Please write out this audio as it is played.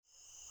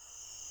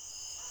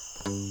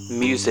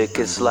Music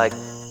is like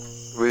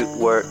root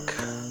work.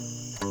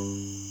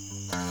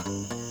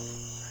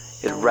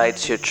 It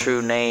writes your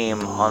true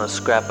name on a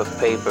scrap of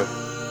paper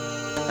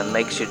and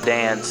makes you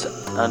dance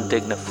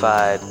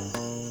undignified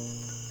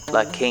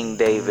like King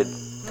David.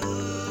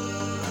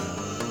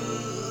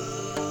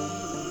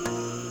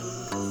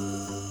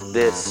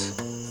 This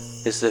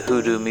is the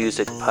Hoodoo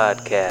Music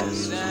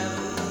Podcast.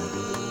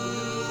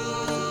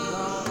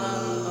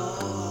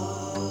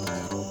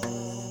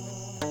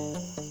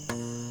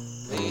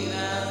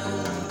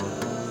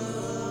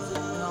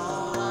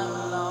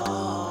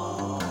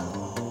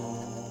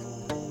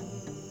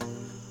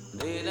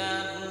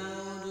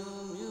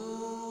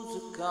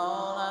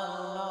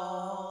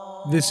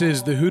 This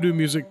is the Hoodoo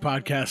Music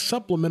Podcast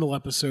Supplemental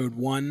Episode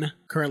 1,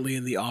 currently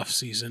in the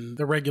off-season.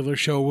 The regular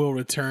show will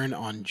return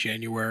on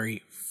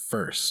January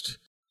 1st.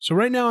 So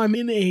right now I'm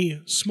in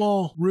a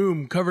small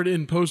room covered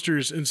in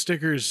posters and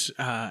stickers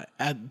at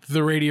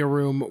the radio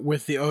room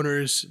with the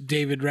owners,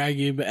 David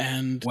Ragib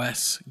and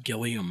Wes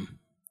Gilliam.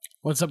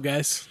 What's up,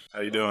 guys?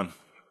 How you doing?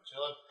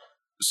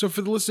 So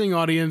for the listening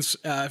audience,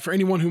 for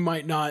anyone who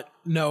might not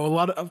know, a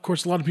lot of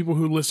people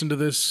who listen to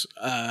this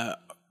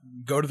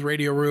go to the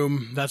radio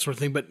room, that sort of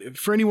thing. But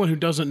for anyone who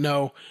doesn't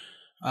know,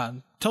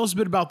 tell us a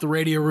bit about the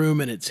radio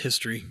room and its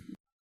history.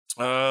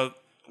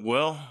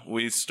 Well,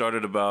 we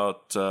started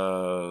about,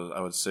 I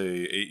would say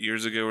 8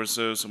 years ago or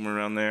so, somewhere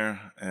around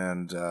there.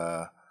 And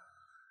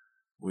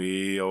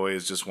we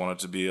always just wanted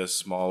to be a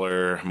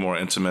smaller, more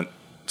intimate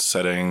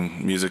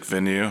setting music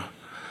venue,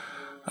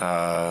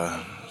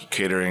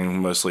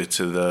 catering mostly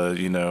to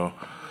the,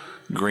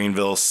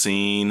 Greenville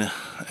scene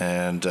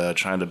and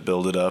trying to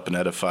build it up and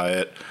edify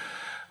it.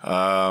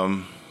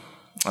 I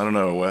don't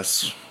know,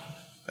 Wes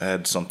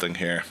had something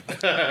here.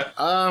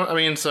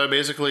 So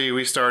basically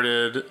we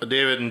started,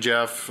 David and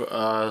Jeff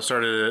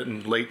started it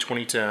in late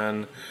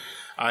 2010.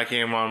 I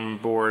came on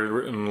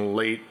board in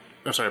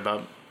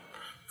about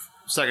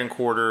second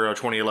quarter of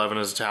 2011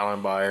 as a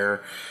talent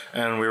buyer,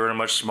 and we were in a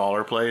much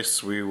smaller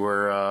place. We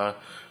were, a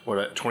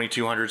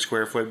 2,200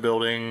 square foot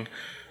building,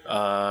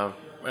 and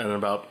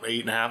about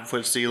 8.5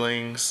 foot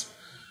ceilings.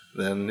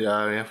 Then,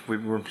 we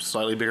were a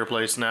slightly bigger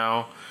place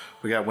now.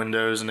 We got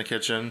windows in the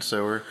kitchen,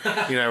 so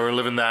we're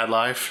living that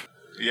life.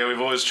 Yeah,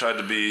 we've always tried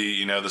to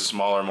be, the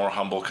smaller, more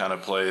humble kind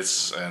of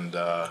place. And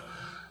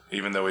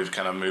even though we've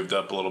kind of moved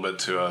up a little bit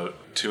to a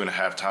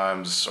 2.5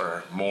 times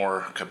or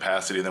more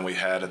capacity than we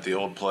had at the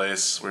old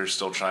place, we're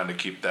still trying to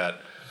keep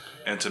that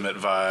intimate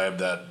vibe,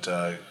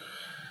 that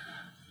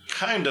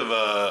kind of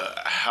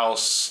a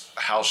house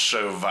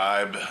show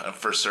vibe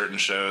for certain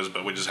shows.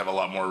 But we just have a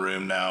lot more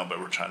room now, but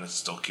we're trying to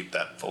still keep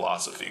that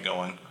philosophy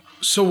going.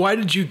 So why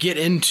did you get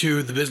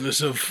into the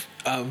business of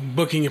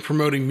booking and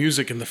promoting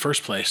music in the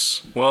first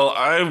place? Well,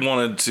 I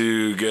wanted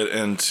to get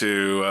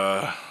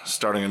into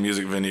starting a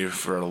music venue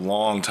for a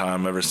long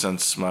time, ever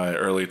since my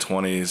early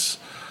 20s,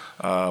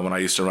 when I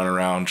used to run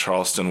around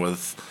Charleston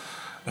with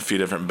a few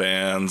different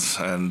bands.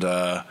 And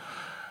I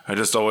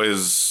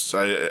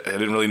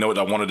didn't really know what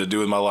I wanted to do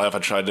with my life. I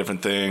tried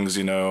different things.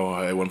 At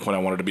one point I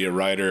wanted to be a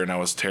writer, and I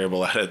was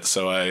terrible at it.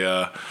 So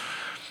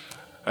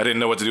I didn't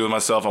know what to do with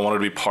myself. I wanted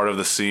to be part of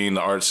the scene,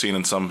 the art scene,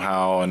 and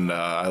somehow. And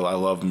I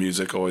love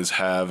music, always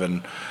have,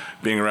 and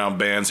being around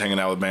bands, hanging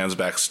out with bands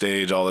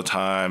backstage all the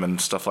time and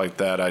stuff like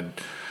that. I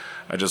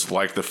just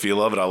liked the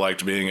feel of it. I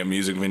liked being at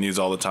music venues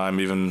all the time,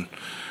 even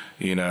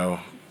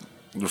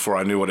before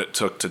I knew what it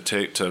took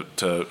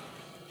to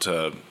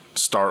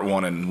start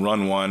one and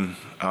run one.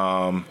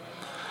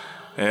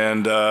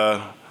 And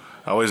I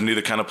always knew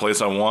the kind of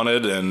place I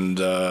wanted, and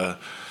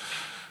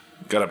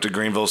got up to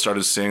Greenville,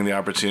 started seeing the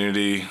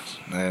opportunity,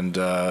 and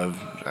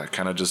I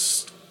kind of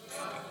just,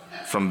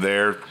 from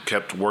there,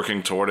 kept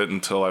working toward it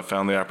until I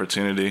found the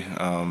opportunity.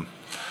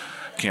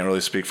 Can't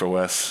really speak for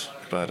Wes,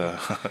 but...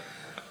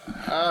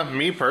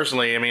 Me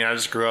personally, I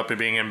just grew up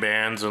being in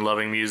bands and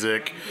loving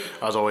music.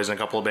 I was always in a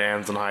couple of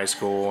bands in high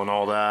school and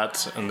all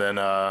that, and then...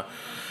 I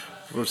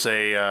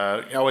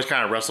always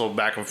kind of wrestled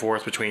back and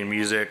forth between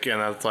music, and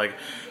that's like,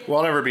 well,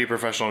 I'll never be a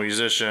professional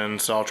musician,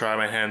 so I'll try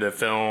my hand at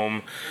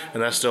film,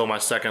 and that's still my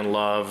second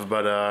love.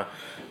 But I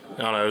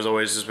don't know, it's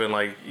always just been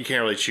like, you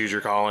can't really choose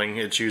your calling;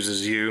 it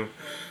chooses you.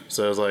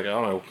 So I was like, I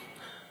don't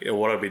know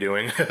what I'd be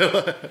doing.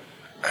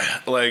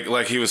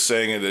 Like he was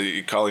saying,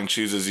 the calling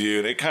chooses you,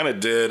 and it kind of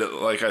did.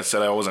 Like I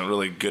said, I wasn't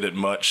really good at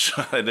much.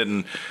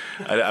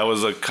 I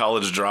was a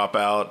college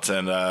dropout,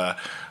 and I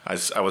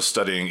was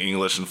studying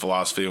English and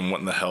philosophy, and what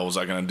in the hell was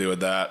I going to do with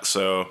that?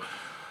 So,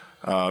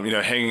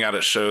 hanging out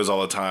at shows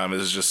all the time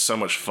is just so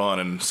much fun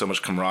and so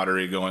much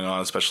camaraderie going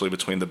on, especially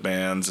between the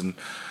bands, and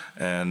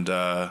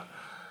yeah,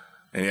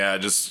 it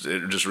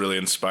just really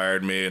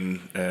inspired me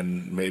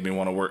and made me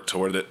want to work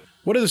toward it.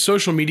 What are the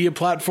social media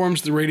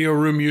platforms the radio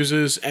room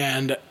uses,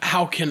 and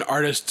how can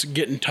artists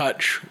get in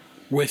touch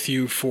with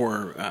you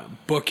for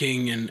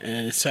booking and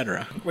et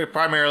cetera? We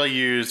primarily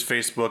use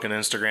Facebook and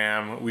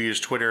Instagram. We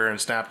use Twitter and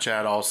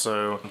Snapchat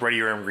also.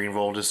 Radio Room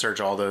Greenville, just search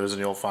all those and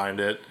you'll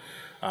find it.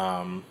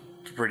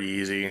 Pretty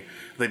easy. I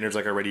think there's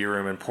like a radio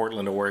room in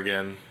Portland,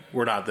 Oregon,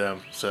 we're not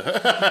them. So,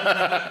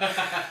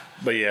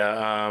 but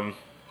yeah,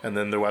 and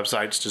then the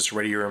website's just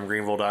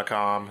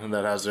RadioRoomGreenville.com, and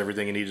that has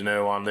everything you need to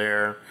know on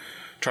there.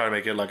 Try to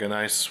make it like a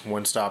nice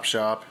one-stop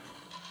shop.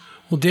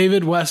 Well,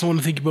 David, Wes, I want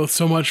to thank you both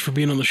so much for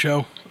being on the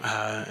show.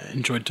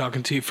 Enjoyed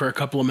talking to you for a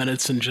couple of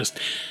minutes, and just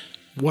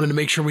wanted to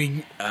make sure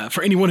we,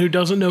 for anyone who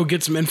doesn't know,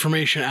 get some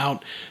information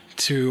out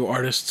to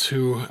artists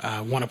who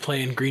want to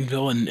play in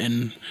Greenville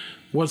and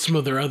what some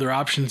of their other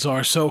options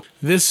are. So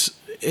this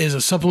is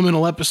a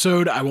supplemental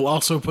episode. I will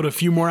also put a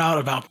few more out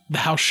about the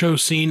house show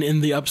scene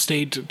in the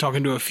upstate,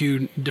 talking to a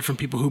few different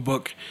people who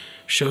book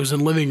shows in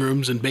living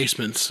rooms and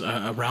basements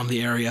around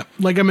the area.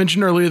 Like I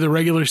mentioned earlier, the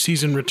regular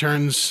season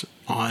returns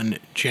on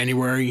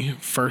January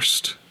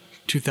 1st,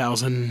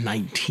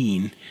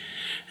 2019.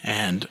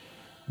 And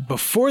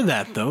before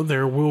that, though,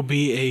 there will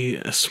be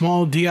a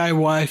small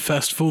DIY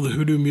festival, the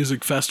Hoodoo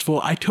Music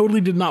Festival. I totally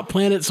did not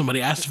plan it.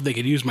 Somebody asked if they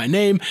could use my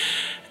name,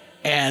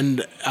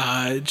 and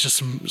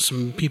just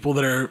some people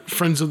that are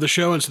friends of the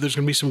show, and so there's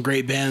going to be some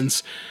great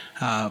bands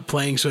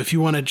playing. So if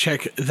you want to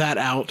check that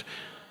out,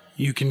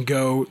 you can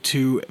go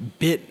to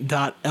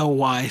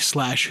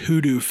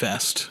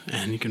bit.ly/HoodooFest,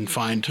 and you can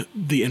find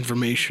the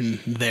information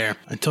there.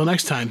 Until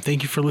next time,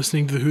 thank you for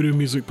listening to the Hoodoo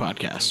Music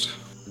Podcast.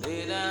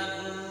 Lay down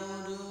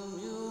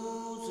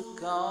voodoo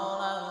music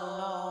all